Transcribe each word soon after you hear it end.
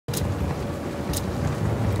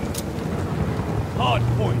Hard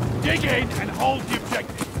point. Dig in and hold the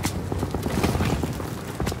objective.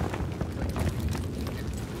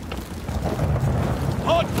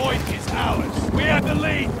 Hard point is ours. We have the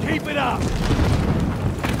lead. Keep it up.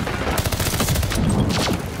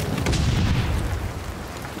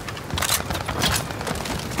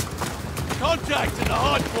 Contact at the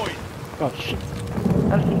hard point. Oh shit.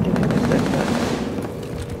 How did he get in there?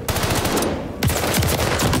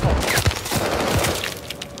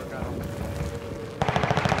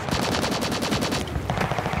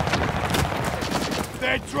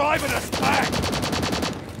 They're driving us back!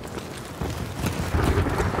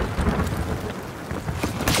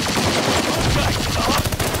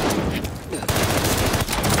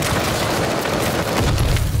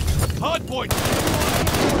 Hard point!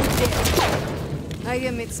 I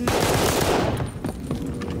am its...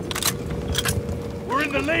 We're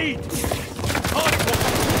in the lead! Hard point!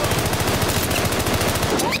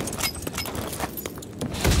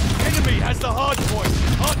 Enemy has the hard point!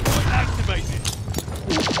 Hard point activated!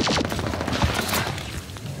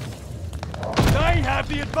 They have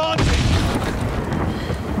the advantage!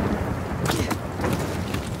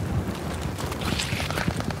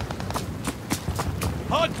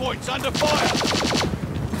 Hard point's under fire!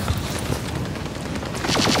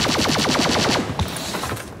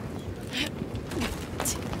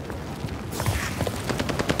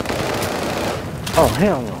 Oh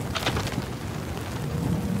hell no.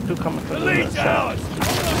 Two coming from The the lead's other side. ours!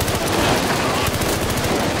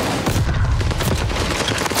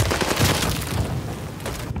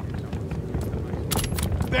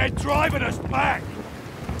 They're driving us back!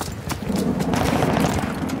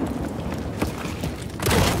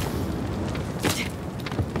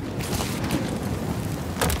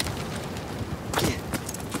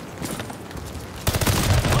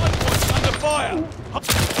 Hardpoint's under fire!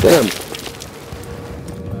 Damn.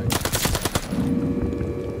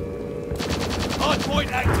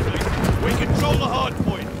 Hardpoint activated! We control the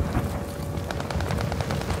hardpoint!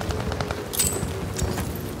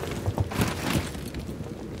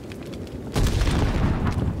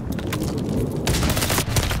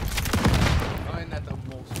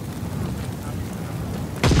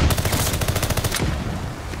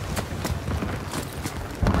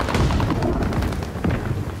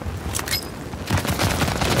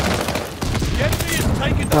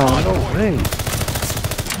 Oh, no way.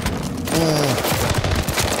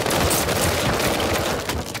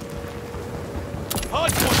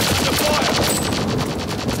 Hardpoint under fire!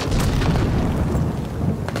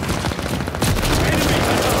 Enemy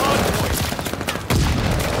has the hardpoint!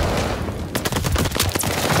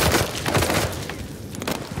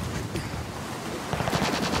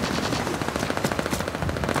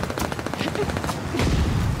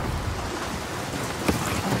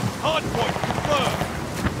 Hardpoint confirmed!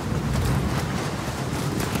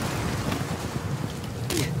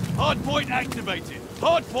 Hardpoint activated.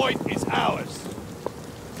 Hardpoint is ours.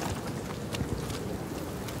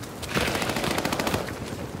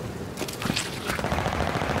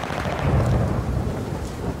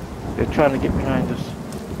 They're trying to get behind us.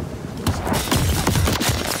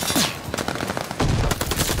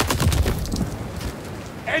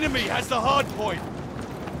 Enemy has the hardpoint.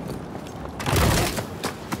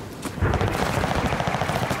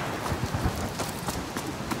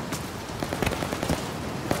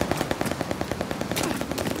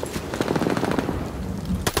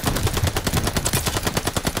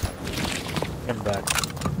 Come back.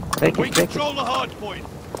 Take We it, take it. control the hardpoint.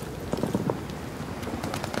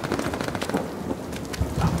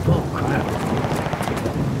 Oh crap.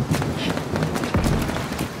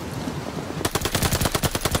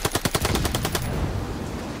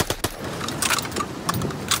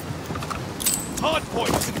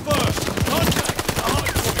 Hardpoint confirmed. Contact the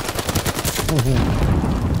hardpoint.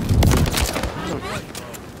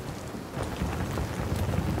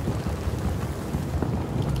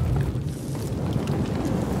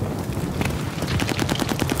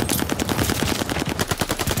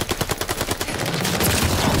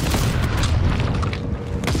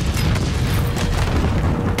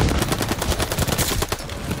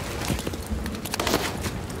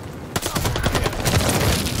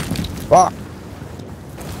 Fuck.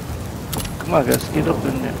 Come on guys, get up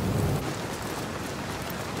in there.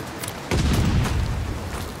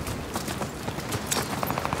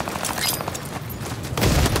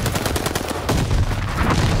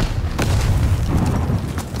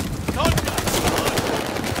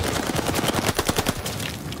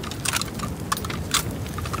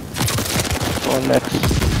 Going next.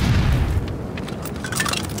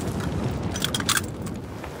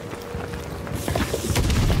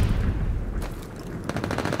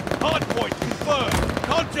 point confirmed.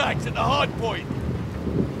 Contact at the hard point.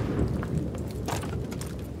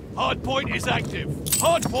 Hard point is active.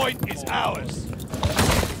 Hard point is ours.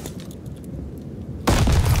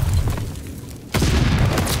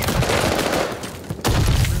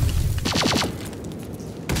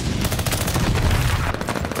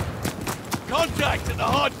 Contact at the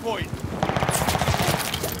hard point.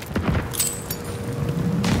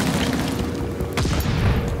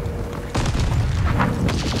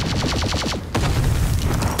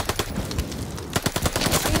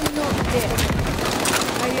 I'm not dead.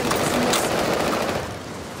 I am dismissed.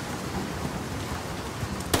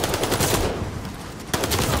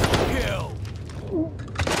 Kill.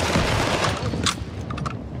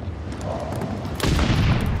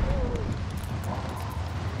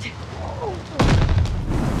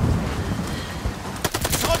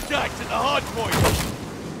 Contact at the hard point.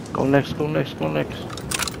 Go next, go next, go next.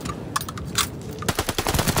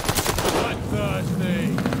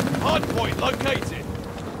 Bloodthirsty. Hard point located.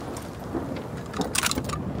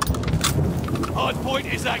 Hard point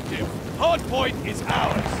is active. Hard point is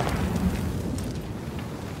ours.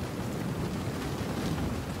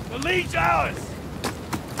 The lead's ours.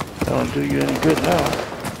 Don't do you any good now.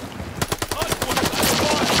 Hard point is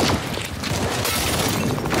active.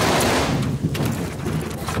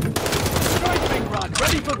 Strafing run,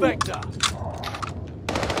 ready for vector.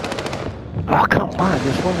 Oh, come on,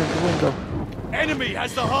 there's one in the window. Enemy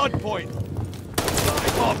has the hard point.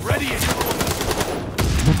 Dive bomb ready in your order.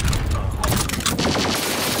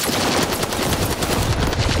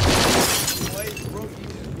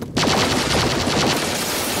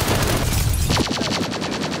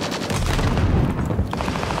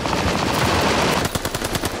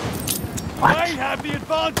 What? They have the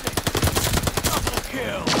advantage. Double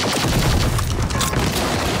kill.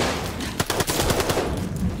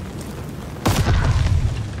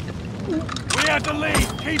 We have the lead.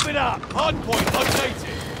 Keep it up. Hard point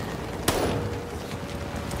located.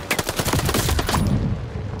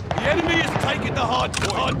 The enemy has taken the hard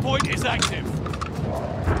point. Hard point is active.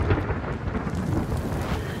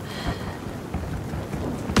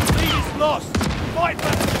 Lead is lost. Fight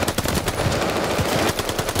back.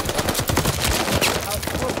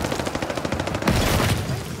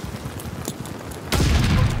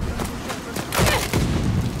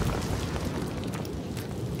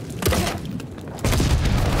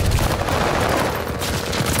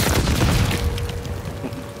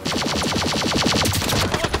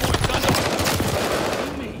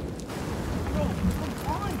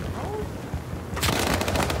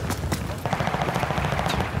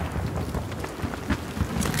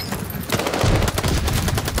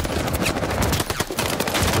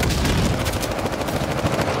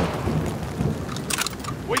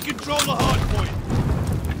 We control the hard point.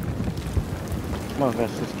 Come on,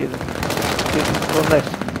 guys, let's get it. Go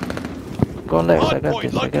next. Go next, I got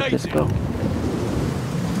this, I got this, go.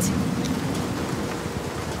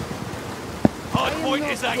 Hard I point am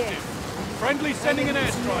is not active. dead. Friendly sending an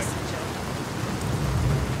airstrike.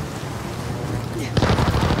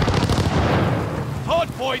 Hard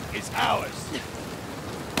point is ours.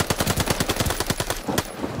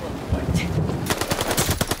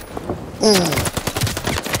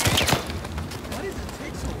 Why does it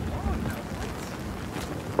take so long now?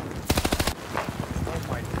 Oh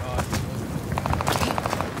my god.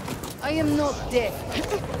 I am not dead.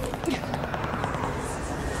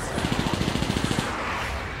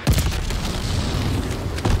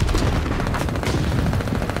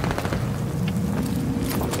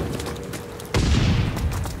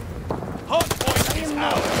 Hard point is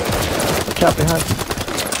ours. Watch out behind.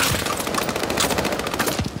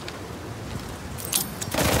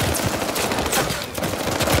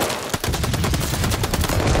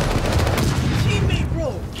 Teammate, bro!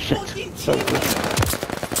 Shit, Fucking so good.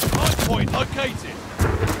 teammate! Hard point located.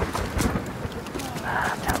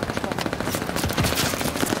 Ah, damn it.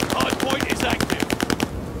 Hard point is active.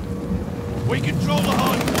 We control the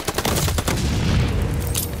hard point.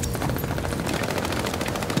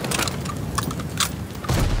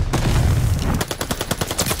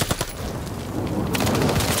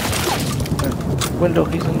 Window,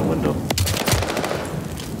 he's in the window.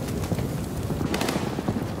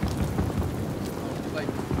 Like,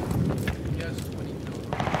 yes, when he killed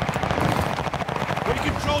him. We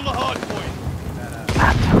control the hard point.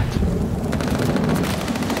 Ah, damn it.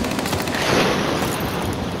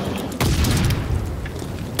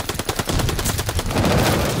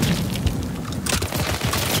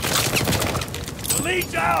 The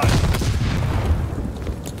lead's ours.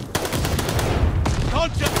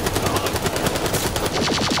 Contact with the hard point.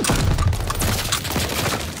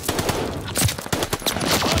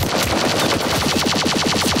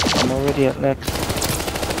 NVIDIA next.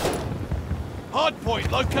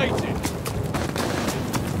 Hardpoint located.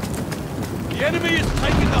 The enemy is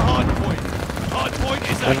taking the hardpoint.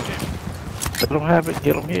 Hardpoint is active. They don't have it.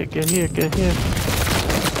 Get them here. Get here. Get here.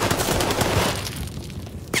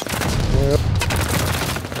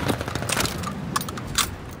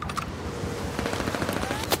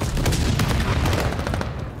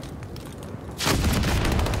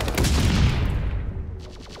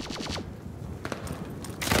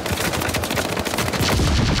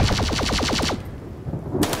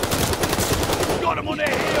 Got him on their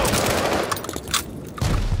heels.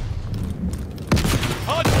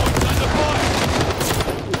 Hardpoint's under fire.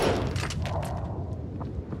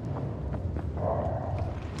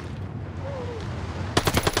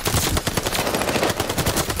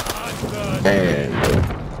 And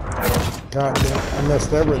God damn, I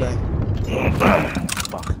messed everything.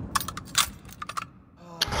 Fuck.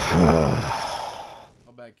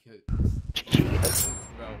 My back hit.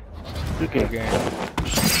 Bro. Okay.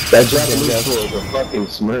 that Japanese boy is a fucking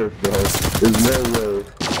smurf, bro. There's no way.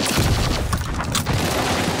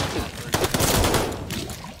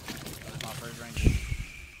 That's my first ranking.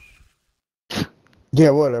 Yeah,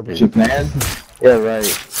 whatever. Japan? Yeah, right.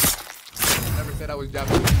 I never said I was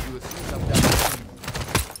Japanese. You assumed I'm Japanese.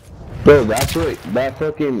 Bro, that's what, that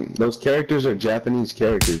fucking, those characters are Japanese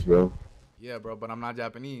characters, bro. Yeah, bro, but I'm not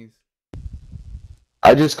Japanese.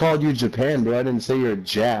 I just called you Japan, bro. I didn't say you're a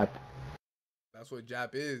Jap. That's what Jap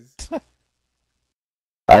is.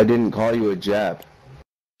 I didn't call you a Jap.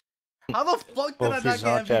 How the fuck did Well, I if not he's get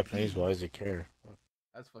not MVP? Japanese, why does he care?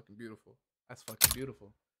 That's fucking beautiful. That's fucking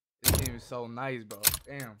beautiful. This game is so nice, bro.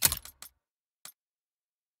 Damn.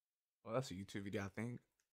 Well, that's a YouTube video, I think.